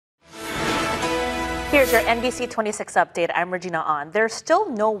Here's your NBC26 update. I'm Regina An. There's still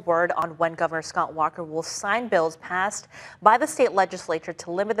no word on when Governor Scott Walker will sign bills passed by the state legislature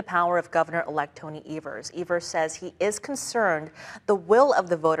to limit the power of Governor-elect Tony Evers. Evers says he is concerned the will of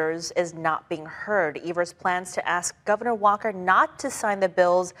the voters is not being heard. Evers plans to ask Governor Walker not to sign the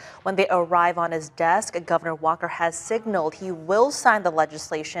bills when they arrive on his desk. Governor Walker has signaled he will sign the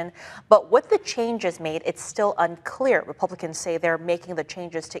legislation, but with the changes made, it's still unclear. Republicans say they're making the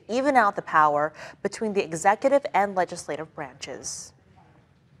changes to even out the power between the executive and legislative branches.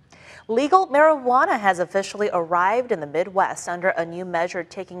 Legal marijuana has officially arrived in the Midwest under a new measure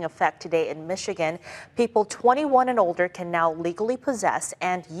taking effect today in Michigan. People 21 and older can now legally possess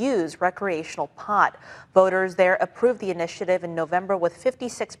and use recreational pot. Voters there approved the initiative in November with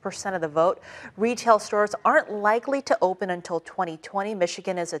 56% of the vote. Retail stores aren't likely to open until 2020.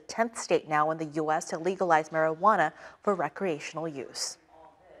 Michigan is the 10th state now in the U.S. to legalize marijuana for recreational use.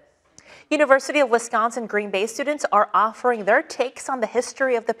 University of Wisconsin Green Bay students are offering their takes on the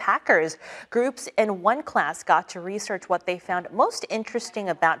history of the Packers. Groups in one class got to research what they found most interesting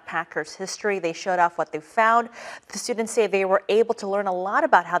about Packers history. They showed off what they found. The students say they were able to learn a lot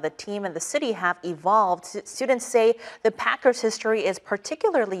about how the team and the city have evolved. Students say the Packers history is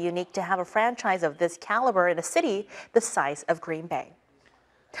particularly unique to have a franchise of this caliber in a city the size of Green Bay.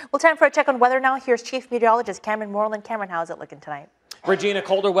 Well, time for a check on weather now. Here's Chief Meteorologist Cameron Moreland. Cameron, how's it looking tonight? Regina,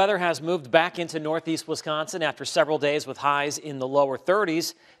 colder weather has moved back into northeast Wisconsin after several days with highs in the lower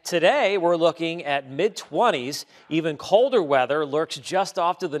 30s. Today, we're looking at mid-20s. Even colder weather lurks just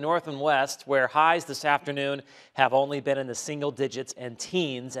off to the north and west, where highs this afternoon have only been in the single digits and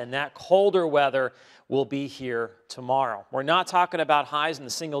teens, and that colder weather will be here tomorrow. We're not talking about highs in the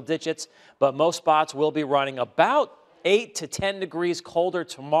single digits, but most spots will be running about 8 to 10 degrees colder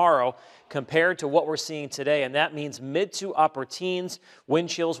tomorrow compared to what we're seeing today, and that means mid to upper teens. Wind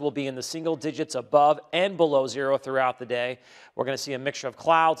chills will be in the single digits above and below zero throughout the day. We're going to see a mixture of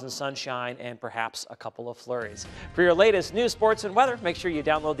clouds and sunshine and perhaps a couple of flurries. For your latest news, sports, and weather, make sure you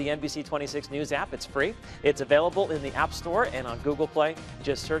download the NBC26 News app. It's free. It's available in the App Store and on Google Play.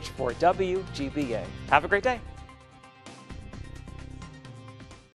 Just search for WGBA. Have a great day.